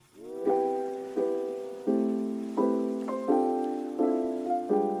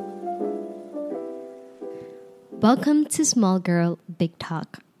Welcome to Small Girl Big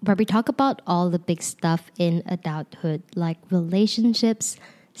Talk, where we talk about all the big stuff in adulthood like relationships,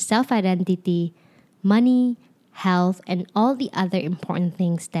 self-identity, money, health, and all the other important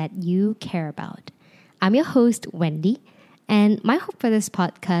things that you care about. I'm your host, Wendy, and my hope for this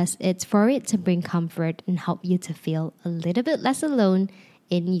podcast is for it to bring comfort and help you to feel a little bit less alone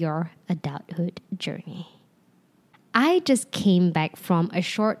in your adulthood journey. I just came back from a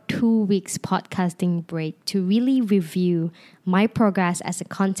short 2 weeks podcasting break to really review my progress as a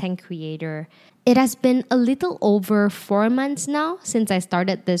content creator. It has been a little over 4 months now since I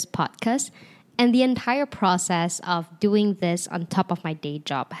started this podcast, and the entire process of doing this on top of my day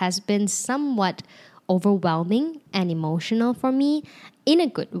job has been somewhat overwhelming and emotional for me in a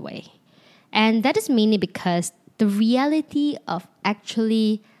good way. And that is mainly because the reality of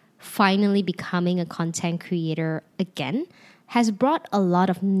actually finally becoming a content creator again has brought a lot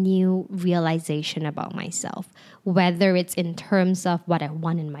of new realization about myself, whether it's in terms of what I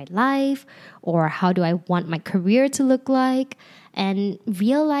want in my life or how do I want my career to look like, and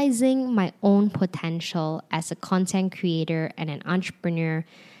realizing my own potential as a content creator and an entrepreneur,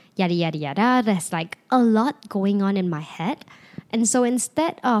 yada, yada, yada. There's like a lot going on in my head. And so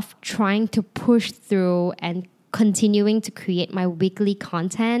instead of trying to push through and continuing to create my weekly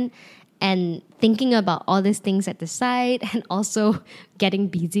content and thinking about all these things at the side and also getting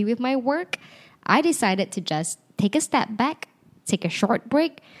busy with my work, I decided to just take a step back, take a short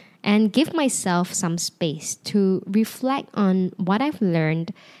break, and give myself some space to reflect on what I've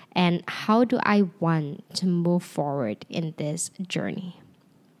learned and how do I want to move forward in this journey.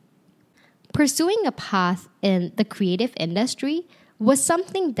 Pursuing a path in the creative industry was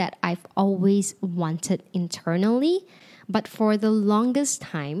something that I've always wanted internally, but for the longest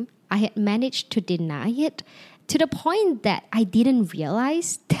time, I had managed to deny it to the point that I didn't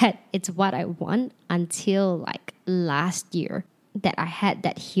realize that it's what I want until like last year that I had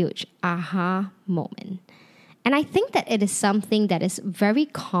that huge aha moment. And I think that it is something that is very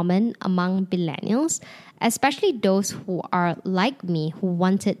common among millennials, especially those who are like me who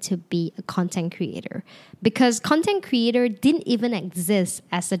wanted to be a content creator. Because content creator didn't even exist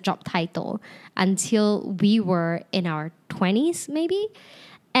as a job title until we were in our 20s maybe.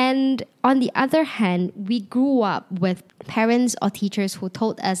 And on the other hand, we grew up with parents or teachers who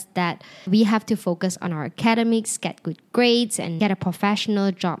told us that we have to focus on our academics, get good grades, and get a professional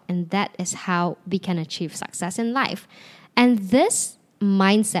job. And that is how we can achieve success in life. And this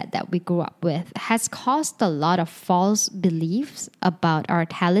mindset that we grew up with has caused a lot of false beliefs about our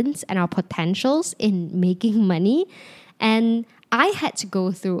talents and our potentials in making money. And I had to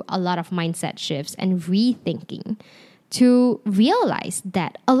go through a lot of mindset shifts and rethinking to realize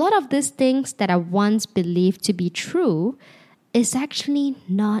that a lot of these things that I once believed to be true is actually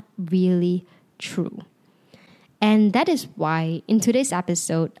not really true. And that is why in today's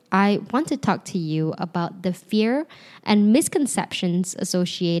episode, I want to talk to you about the fear and misconceptions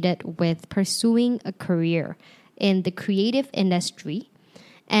associated with pursuing a career in the creative industry.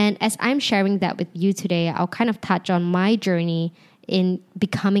 And as I'm sharing that with you today, I'll kind of touch on my journey in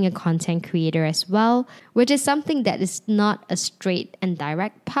becoming a content creator as well, which is something that is not a straight and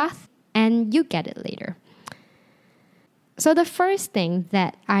direct path, and you get it later. So the first thing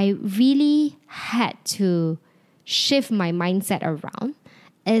that I really had to shift my mindset around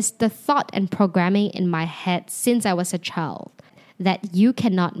is the thought and programming in my head since I was a child that you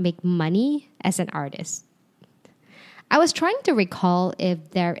cannot make money as an artist. I was trying to recall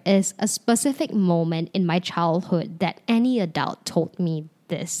if there is a specific moment in my childhood that any adult told me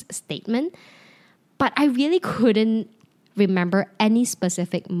this statement, but I really couldn't remember any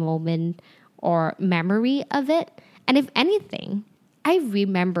specific moment or memory of it. And if anything, I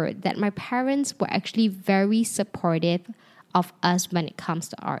remembered that my parents were actually very supportive of us when it comes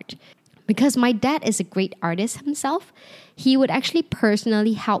to art. Because my dad is a great artist himself, he would actually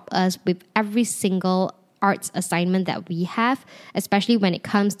personally help us with every single arts assignment that we have, especially when it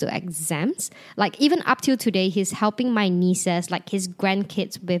comes to exams. Like even up till today, he's helping my nieces, like his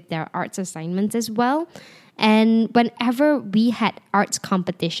grandkids with their arts assignments as well. And whenever we had arts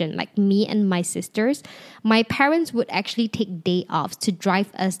competition, like me and my sisters, my parents would actually take day offs to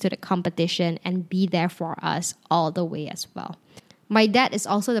drive us to the competition and be there for us all the way as well. My dad is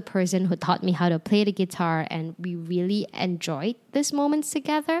also the person who taught me how to play the guitar, and we really enjoyed these moments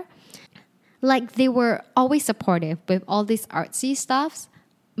together. Like they were always supportive with all these artsy stuffs,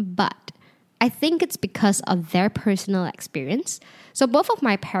 but I think it's because of their personal experience. So both of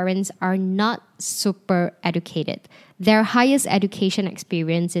my parents are not super educated. Their highest education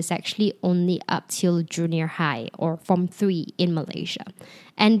experience is actually only up till junior high or Form 3 in Malaysia.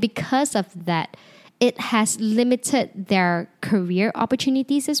 And because of that, it has limited their career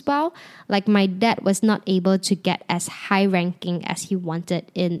opportunities as well. Like my dad was not able to get as high ranking as he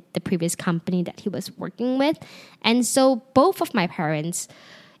wanted in the previous company that he was working with. And so both of my parents,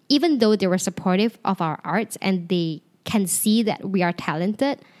 even though they were supportive of our arts and they can see that we are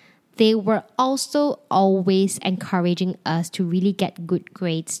talented, they were also always encouraging us to really get good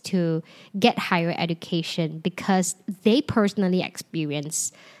grades, to get higher education, because they personally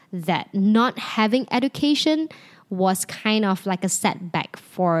experienced that not having education was kind of like a setback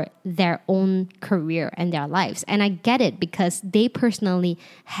for their own career and their lives. And I get it because they personally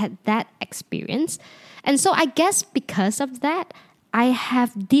had that experience. And so I guess because of that, I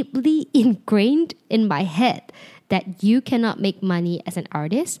have deeply ingrained in my head that you cannot make money as an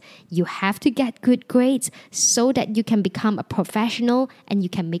artist. You have to get good grades so that you can become a professional and you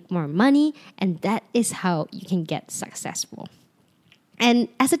can make more money. And that is how you can get successful. And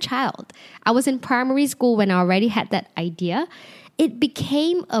as a child, I was in primary school when I already had that idea. It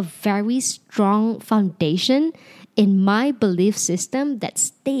became a very strong foundation in my belief system that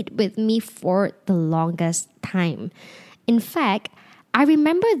stayed with me for the longest time. In fact, I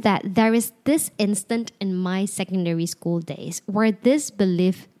remember that there is this instant in my secondary school days where this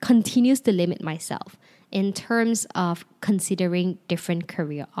belief continues to limit myself in terms of considering different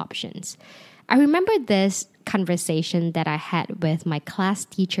career options. I remember this conversation that I had with my class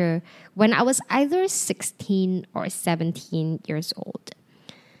teacher when I was either 16 or 17 years old.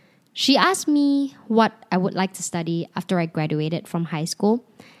 She asked me what I would like to study after I graduated from high school.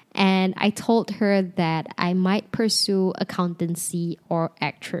 And I told her that I might pursue accountancy or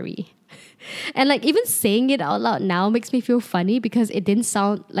actuary. And like even saying it out loud now makes me feel funny because it didn't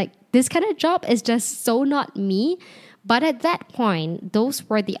sound like this kind of job is just so not me. But at that point, those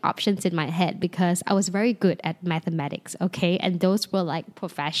were the options in my head because I was very good at mathematics, okay? And those were like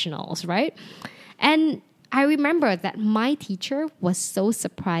professionals, right? And I remember that my teacher was so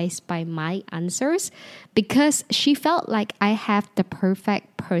surprised by my answers because she felt like I have the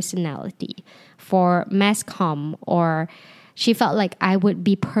perfect personality for mass comm, or she felt like I would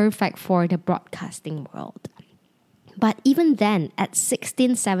be perfect for the broadcasting world. But even then, at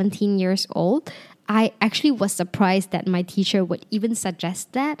 16, 17 years old, I actually was surprised that my teacher would even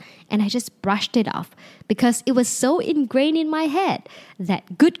suggest that, and I just brushed it off because it was so ingrained in my head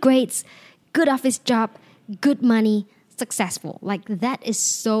that good grades, good office job, good money, successful. Like that is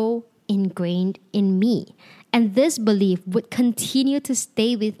so ingrained in me. And this belief would continue to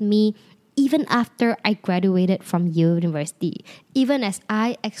stay with me even after I graduated from university, even as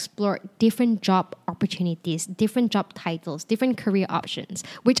I explored different job opportunities, different job titles, different career options,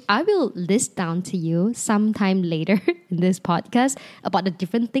 which I will list down to you sometime later in this podcast about the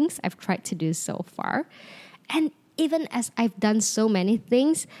different things I've tried to do so far. And even as I've done so many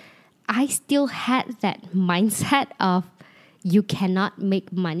things, I still had that mindset of you cannot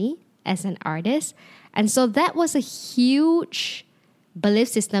make money as an artist. And so that was a huge belief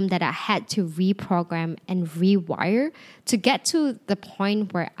system that I had to reprogram and rewire to get to the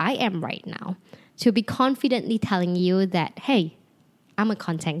point where I am right now, to be confidently telling you that, hey, I'm a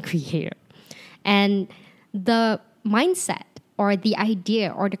content creator. And the mindset or the idea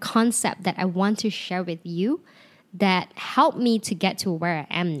or the concept that I want to share with you that helped me to get to where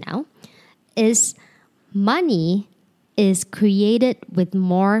I am now is money is created with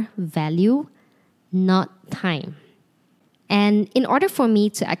more value, not time. And in order for me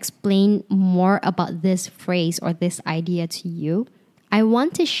to explain more about this phrase or this idea to you, I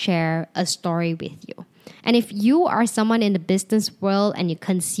want to share a story with you. And if you are someone in the business world and you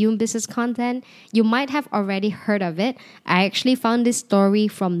consume business content, you might have already heard of it. I actually found this story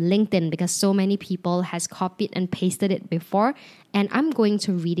from LinkedIn because so many people has copied and pasted it before, and I'm going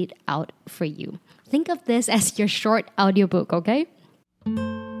to read it out for you. Think of this as your short audiobook, okay?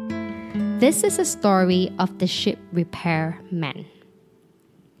 This is a story of the ship repair man.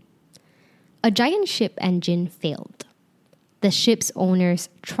 A giant ship engine failed. The ship's owners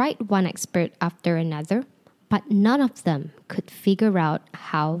tried one expert after another, but none of them could figure out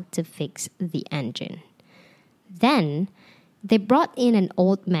how to fix the engine. Then, they brought in an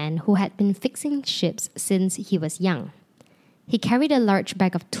old man who had been fixing ships since he was young. He carried a large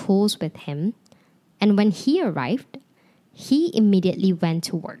bag of tools with him, and when he arrived, he immediately went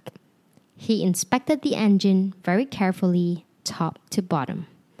to work. He inspected the engine very carefully, top to bottom.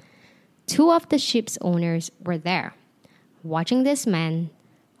 Two of the ship's owners were there, watching this man,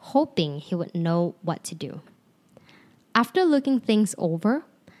 hoping he would know what to do. After looking things over,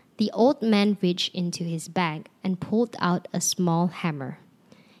 the old man reached into his bag and pulled out a small hammer.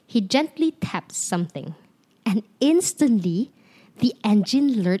 He gently tapped something, and instantly, the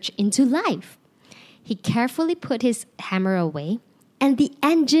engine lurched into life. He carefully put his hammer away, and the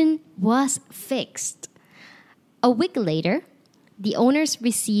engine was fixed. A week later, the owners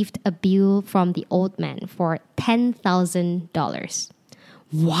received a bill from the old man for $10,000.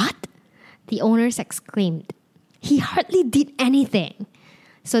 What? The owners exclaimed. He hardly did anything.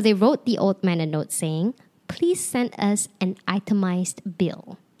 So they wrote the old man a note saying, please send us an itemized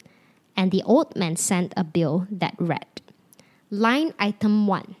bill. And the old man sent a bill that read, line item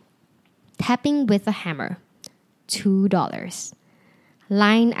 1, tapping with a hammer, $2.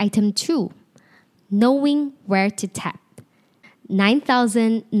 Line item 2, knowing where to tap,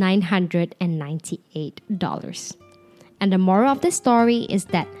 $9,998. And the moral of the story is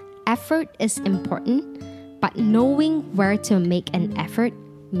that effort is important, but knowing where to make an effort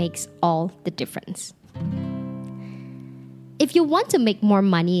makes all the difference. If you want to make more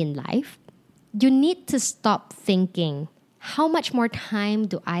money in life, you need to stop thinking, how much more time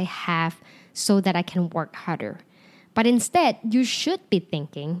do I have so that I can work harder? But instead, you should be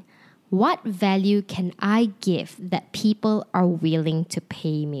thinking, what value can I give that people are willing to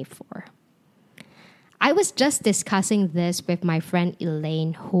pay me for? I was just discussing this with my friend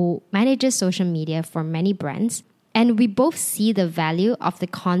Elaine, who manages social media for many brands, and we both see the value of the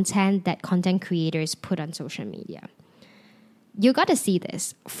content that content creators put on social media. You gotta see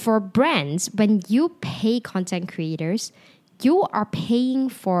this. For brands, when you pay content creators, you are paying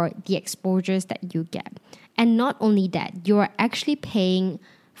for the exposures that you get. And not only that, you are actually paying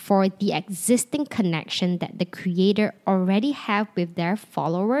for the existing connection that the creator already have with their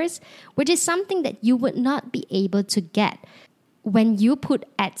followers, which is something that you would not be able to get when you put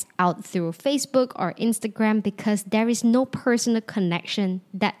ads out through Facebook or Instagram, because there is no personal connection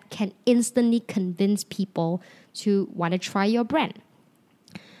that can instantly convince people to want to try your brand.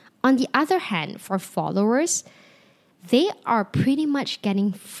 On the other hand, for followers, they are pretty much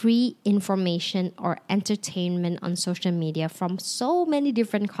getting free information or entertainment on social media from so many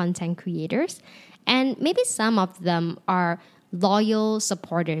different content creators. And maybe some of them are loyal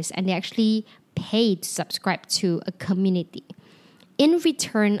supporters and they actually pay to subscribe to a community in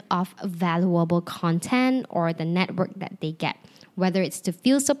return of valuable content or the network that they get, whether it's to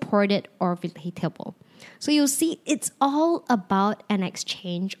feel supported or relatable. So you'll see it's all about an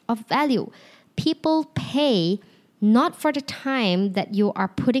exchange of value. People pay not for the time that you are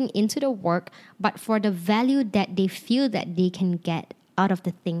putting into the work, but for the value that they feel that they can get out of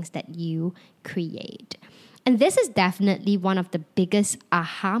the things that you create. And this is definitely one of the biggest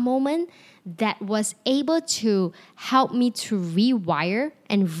aha moments that was able to help me to rewire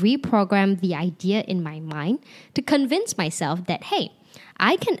and reprogram the idea in my mind to convince myself that, hey,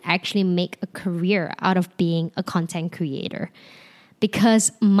 I can actually make a career out of being a content creator,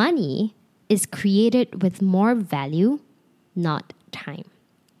 because money is created with more value, not time.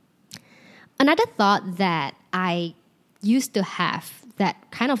 Another thought that I used to have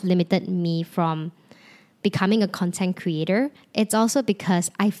that kind of limited me from becoming a content creator, it's also because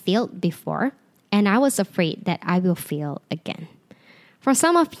I failed before and I was afraid that I will fail again. For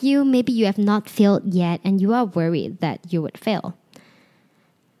some of you, maybe you have not failed yet and you are worried that you would fail.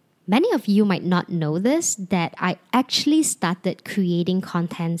 Many of you might not know this, that I actually started creating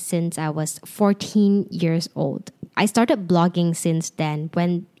content since I was 14 years old. I started blogging since then,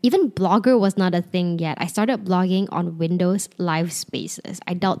 when even Blogger was not a thing yet. I started blogging on Windows Live Spaces.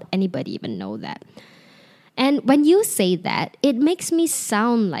 I doubt anybody even know that. And when you say that, it makes me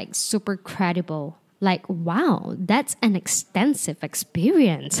sound like super credible. Like, wow, that's an extensive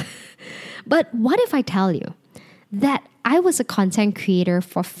experience. But what if I tell you that I was a content creator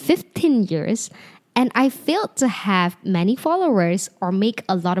for 15 years and I failed to have many followers or make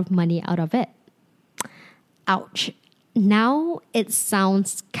a lot of money out of it? Ouch. Now it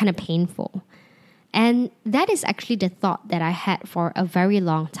sounds kind of painful. And that is actually the thought that I had for a very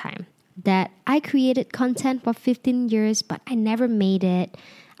long time. That I created content for 15 years, but I never made it.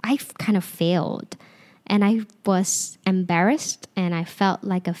 I kind of failed. And I was embarrassed and I felt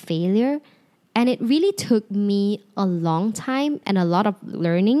like a failure. And it really took me a long time and a lot of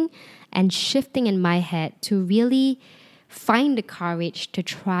learning and shifting in my head to really find the courage to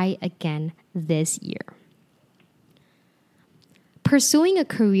try again this year. Pursuing a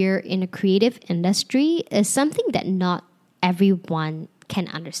career in a creative industry is something that not everyone can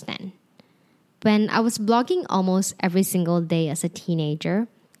understand. When I was blogging almost every single day as a teenager,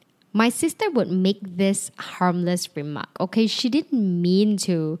 my sister would make this harmless remark. Okay, she didn't mean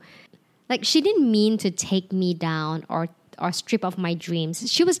to take me down or strip off my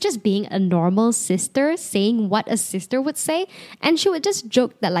dreams. She was just being a normal sister, saying what a sister would say. And she would just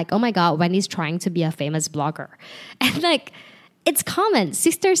joke that like, oh my God, Wendy's trying to be a famous blogger. And like, It's common.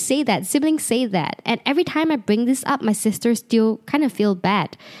 Sisters say that, siblings say that. And every time I bring this up, my sisters still kind of feel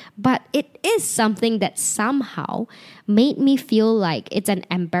bad. But it is something that somehow made me feel like it's an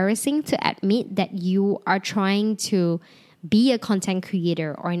embarrassing to admit that you are trying to be a content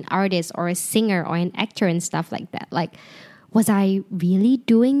creator or an artist or a singer or an actor and stuff like that. Like, was I really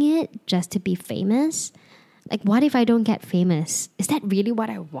doing it just to be famous? Like, what if I don't get famous? Is that really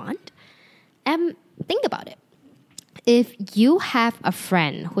what I want? Think about it. If you have a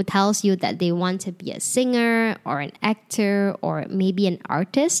friend who tells you that they want to be a singer or an actor or maybe an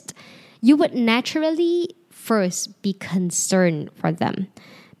artist, you would naturally first be concerned for them.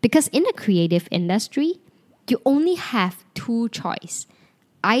 Because in the creative industry, you only have two choices.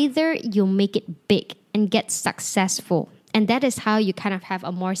 Either you make it big and get successful, and that is how you kind of have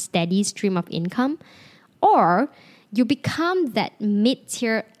a more steady stream of income, or you become that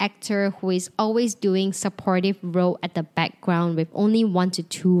mid-tier actor who is always doing supportive role at the background with only 1 to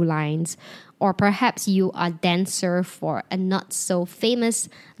 2 lines. Or perhaps you are a dancer for a not so famous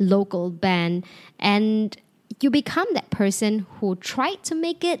local band and you become that person who tried to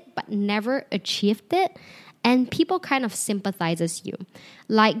make it but never achieved it. And people kind of sympathizes you.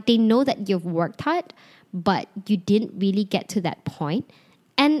 Like they know that you've worked hard, but you didn't really get to that point.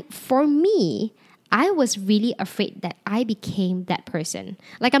 And for me, I was really afraid that I became that person.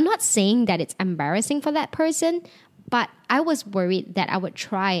 Like, I'm not saying that it's embarrassing for that person, but I was worried that I would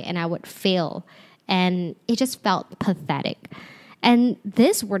try and I would fail. And it just felt pathetic. And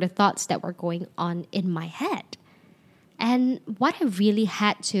these were the thoughts that were going on in my head. And what I really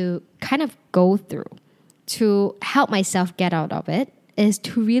had to kind of go through to help myself get out of it is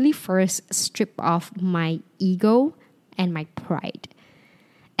to really first strip off my ego and my pride.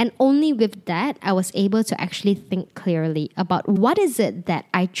 And only with that, I was able to actually think clearly about what is it that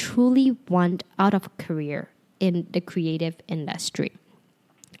I truly want out of a career in the creative industry.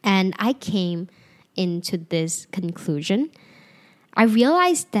 And I came into this conclusion. I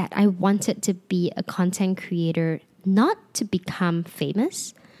realized that I wanted to be a content creator, not to become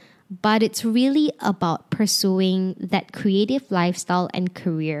famous, but it's really about pursuing that creative lifestyle and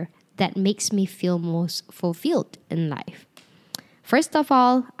career that makes me feel most fulfilled in life. First of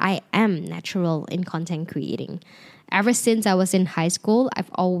all, I am natural in content creating. Ever since I was in high school,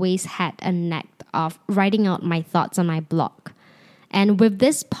 I've always had a knack of writing out my thoughts on my blog. And with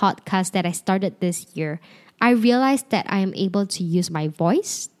this podcast that I started this year, I realized that I am able to use my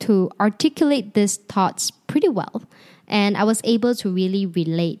voice to articulate these thoughts pretty well. And I was able to really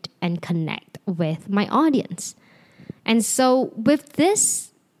relate and connect with my audience. And so with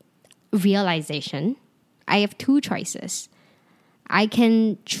this realization, I have two choices. I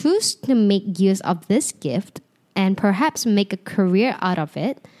can choose to make use of this gift and perhaps make a career out of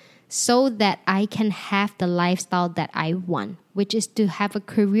it so that I can have the lifestyle that I want, which is to have a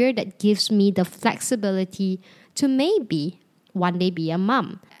career that gives me the flexibility to maybe one day be a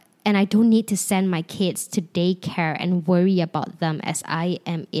mom. And I don't need to send my kids to daycare and worry about them as I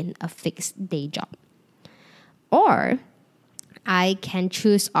am in a fixed day job. Or I can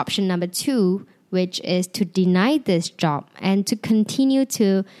choose option number 2, which is to deny this job and to continue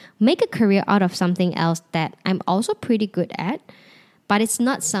to make a career out of something else that I'm also pretty good at, but it's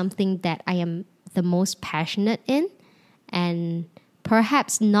not something that I am the most passionate in, and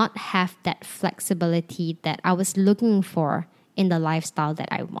perhaps not have that flexibility that I was looking for in the lifestyle that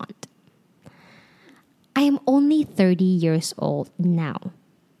I want. I am only 30 years old now,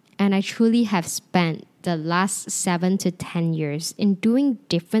 and I truly have spent the last 7 to 10 years in doing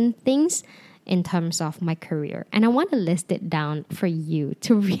different things in terms of my career. And I want to list it down for you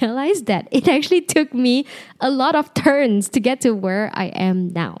to realize that it actually took me a lot of turns to get to where I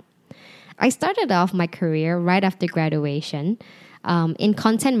am now. I started off my career right after graduation in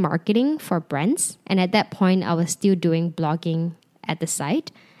content marketing for brands. And at that point, I was still doing blogging at the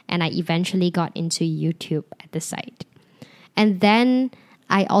site. And I eventually got into YouTube at the site. And then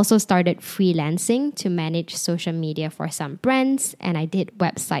I also started freelancing to manage social media for some brands, and I did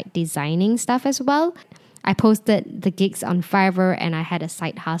website designing stuff as well. I posted the gigs on Fiverr, and I had a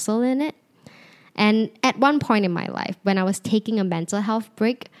side hustle in it. And at one point in my life, when I was taking a mental health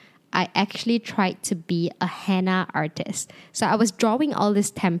break, I actually tried to be a henna artist. So I was drawing all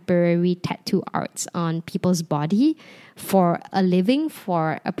these temporary tattoo arts on people's body for a living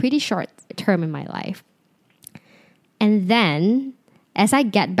for a pretty short term in my life. And then as I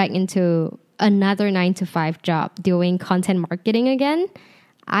get back into another 9-to-5 job doing content marketing again,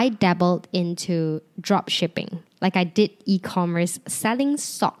 I dabbled into drop shipping. Like I did e-commerce selling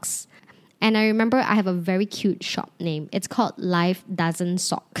socks. And I remember I have a very cute shop name. It's called Life Doesn't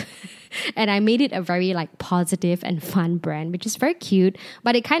Sock. And I made it a very like positive and fun brand, which is very cute,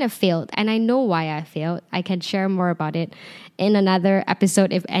 but it kind of failed. And I know why I failed. I can share more about it in another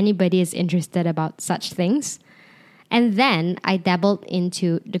episode if anybody is interested about such things. And then I dabbled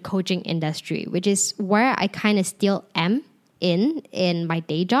into the coaching industry, which is where I kind of still am in my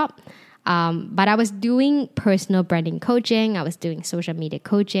day job. But I was doing personal branding coaching. I was doing social media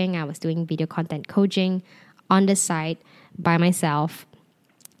coaching. I was doing video content coaching on the side by myself.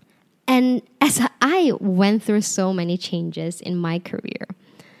 And as I went through so many changes in my career,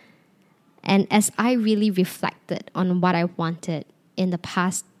 and as I really reflected on what I wanted in the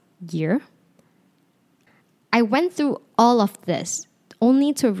past year, I went through all of this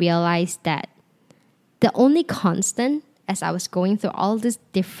only to realize that the only constant as I was going through all these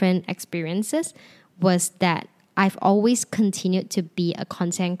different experiences was that I've always continued to be a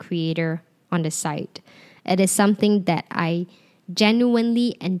content creator on the side. It is something that I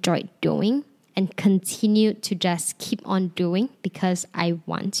genuinely enjoyed doing and continue to just keep on doing because I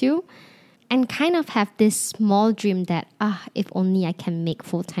want to, and kind of have this small dream that, if only I can make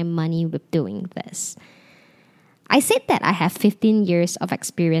full-time money with doing this. I said that I have 15 years of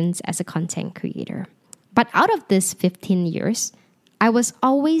experience as a content creator. But out of this 15 years, I was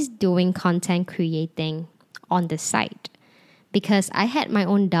always doing content creating on the side because I had my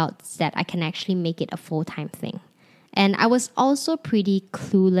own doubts that I can actually make it a full-time thing. And I was also pretty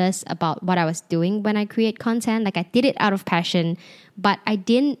clueless about what I was doing when I create content. Like I did it out of passion, but I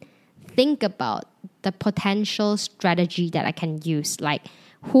didn't think about the potential strategy that I can use. Like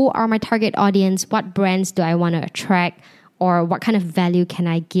who are my target audience? What brands do I want to attract? Or what kind of value can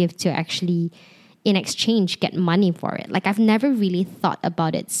I give to actually, in exchange, get money for it? Like I've never really thought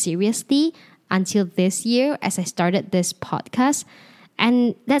about it seriously until this year as I started this podcast.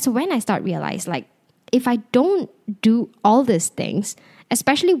 And that's when I start realize like, if I don't do all these things,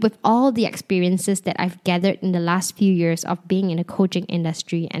 especially with all the experiences that I've gathered in the last few years of being in the coaching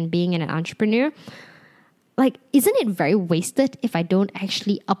industry and being an entrepreneur, like, isn't it very wasted if I don't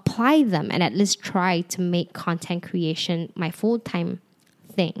actually apply them and at least try to make content creation my full-time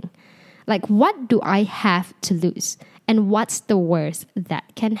thing? Like, what do I have to lose? And what's the worst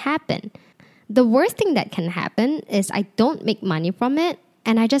that can happen? The worst thing that can happen is I don't make money from it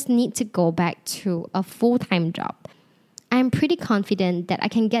and I just need to go back to a full-time job. I'm pretty confident that I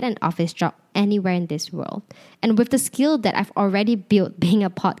can get an office job anywhere in this world. And with the skill that I've already built being a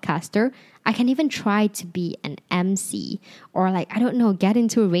podcaster, I can even try to be an MC or get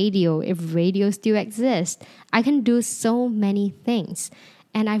into radio if radio still exists. I can do so many things.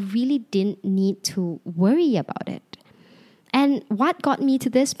 And I really didn't need to worry about it. And what got me to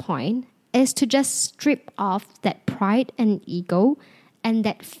this point is to just strip off that pride and ego and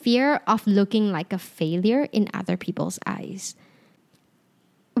that fear of looking like a failure in other people's eyes.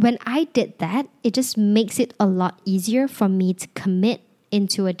 When I did that, it just makes it a lot easier for me to commit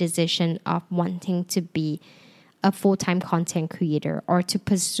into a decision of wanting to be a full-time content creator or to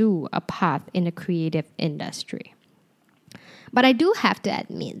pursue a path in the creative industry. But I do have to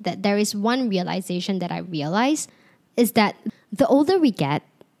admit that there is one realization that I realize is that the older we get,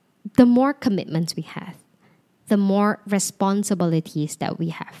 the more commitments we have, the more responsibilities that we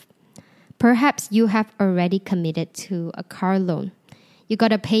have. Perhaps you have already committed to a car loan. You got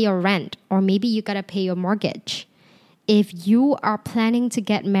to pay your rent, or maybe you got to pay your mortgage. If you are planning to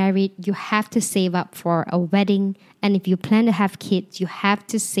get married, you have to save up for a wedding. And if you plan to have kids, you have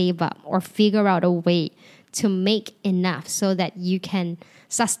to save up or figure out a way to make enough so that you can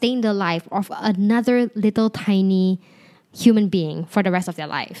sustain the life of another little tiny human being for the rest of their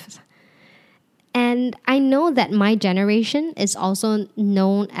lives. And I know that my generation is also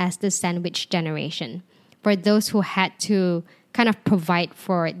known as the sandwich generation, for those who had to kind of provide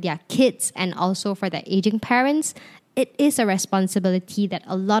for their kids and also for their aging parents. It is a responsibility that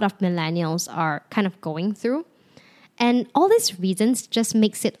a lot of millennials are kind of going through. And all these reasons just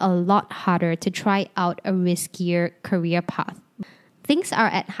makes it a lot harder to try out a riskier career path. Things are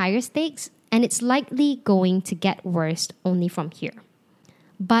at higher stakes, and it's likely going to get worse only from here.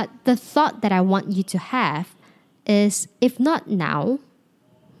 But the thought that I want you to have is, if not now,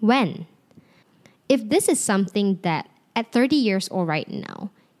 when? If this is something that at 30 years old right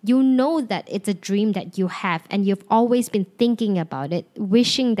now, you know that it's a dream that you have and you've always been thinking about it,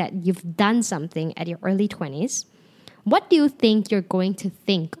 wishing that you've done something at your early 20s, what do you think you're going to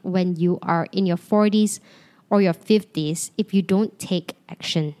think when you are in your 40s or your 50s if you don't take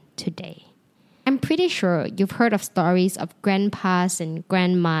action today? I'm pretty sure you've heard of stories of grandpas and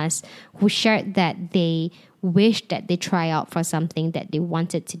grandmas who shared that they wished that they try out for something that they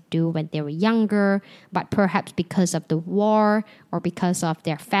wanted to do when they were younger, but perhaps because of the war or because of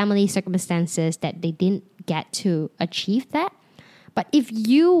their family circumstances that they didn't get to achieve that. But if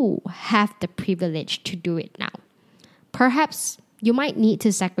you have the privilege to do it now, perhaps you might need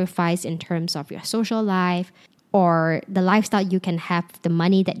to sacrifice in terms of your social life or the lifestyle you can have, the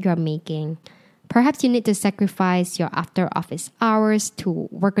money that you're making. Perhaps you need to sacrifice your after office hours to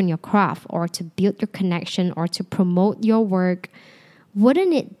work on your craft or to build your connection or to promote your work.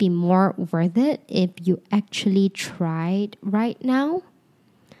 Wouldn't it be more worth it if you actually tried right now?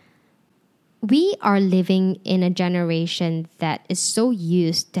 We are living in a generation that is so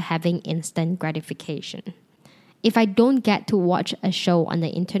used to having instant gratification. If I don't get to watch a show on the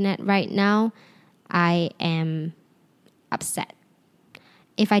internet right now, I am upset.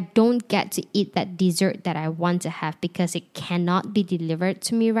 If I don't get to eat that dessert that I want to have because it cannot be delivered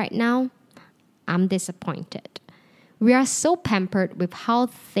to me right now, I'm disappointed. We are so pampered with how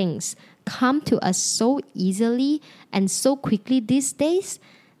things come to us so easily and so quickly these days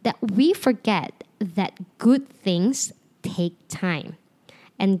that we forget that good things take time.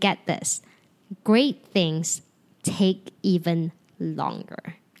 And get this, great things take even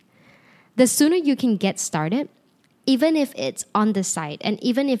longer. The sooner you can get started, even if it's on the side, and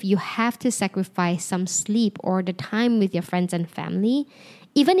even if you have to sacrifice some sleep or the time with your friends and family,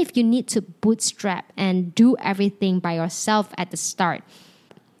 even if you need to bootstrap and do everything by yourself at the start,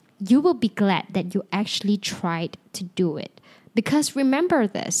 you will be glad that you actually tried to do it. Because remember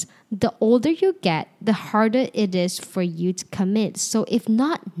this, the older you get, the harder it is for you to commit. So if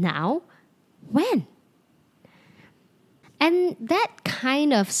not now, when? And that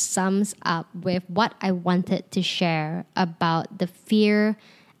kind of sums up with what I wanted to share about the fear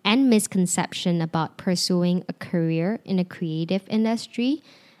and misconception about pursuing a career in a creative industry.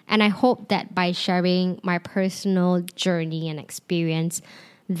 And I hope that by sharing my personal journey and experience,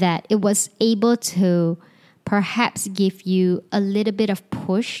 that it was able to perhaps give you a little bit of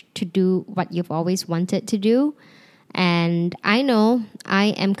push to do what you've always wanted to do. And I know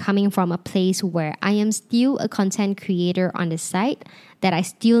I am coming from a place where I am still a content creator on the side, that I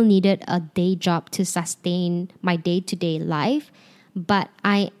still needed a day job to sustain my day-to-day life. But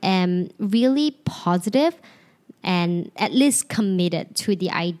I am really positive and at least committed to the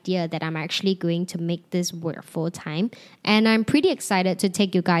idea that I'm actually going to make this work full time. And I'm pretty excited to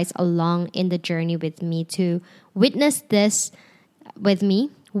take you guys along in the journey with me to witness this with me.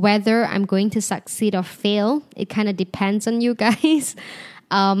 Whether I'm going to succeed or fail, it kind of depends on you guys.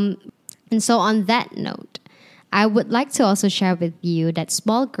 And so on that note, I would like to also share with you that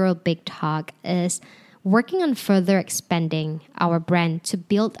Small Girl Big Talk is working on further expanding our brand to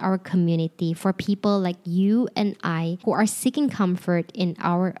build our community for people like you and I who are seeking comfort in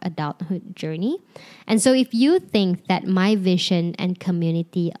our adulthood journey. And so if you think that my vision and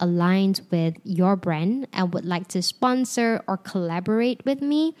community aligns with your brand and would like to sponsor or collaborate with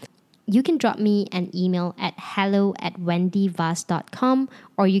me, you can drop me an email at hello@wendyvas.com,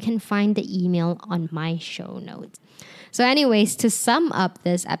 or you can find the email on my show notes. So anyways, to sum up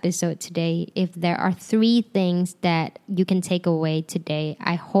this episode today, if there are 3 things that you can take away today,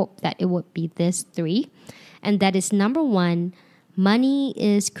 I hope that it would be these 3. And that is, number 1, money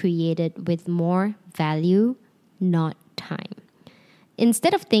is created with more value, not time.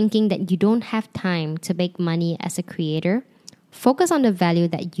 Instead of thinking that you don't have time to make money as a creator, focus on the value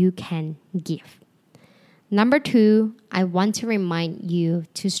that you can give. Number 2, I want to remind you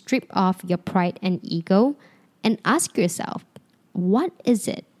to strip off your pride and ego and ask yourself, what is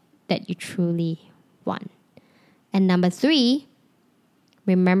it that you truly want? And number 3,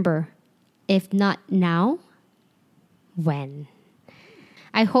 remember, if not now, when?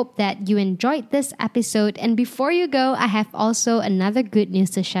 I hope that you enjoyed this episode. And before you go, I have also another good news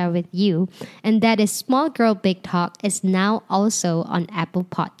to share with you. And that is Small Girl Big Talk is now also on Apple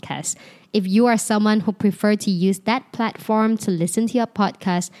Podcasts. If you are someone who prefers to use that platform to listen to your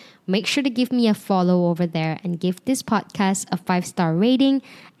podcast, make sure to give me a follow over there and give this podcast a 5-star rating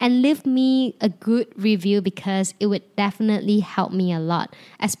and leave me a good review, because it would definitely help me a lot,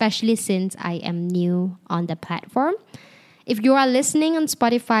 especially since I am new on the platform. If you are listening on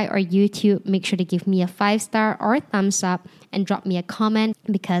Spotify or YouTube, make sure to give me a 5-star or a thumbs up and drop me a comment,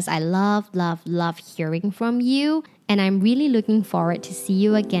 because I love hearing from you. And I'm really looking forward to see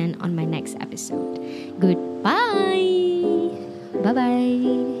you again on my next episode. Goodbye.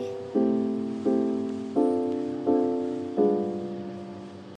 Bye-bye.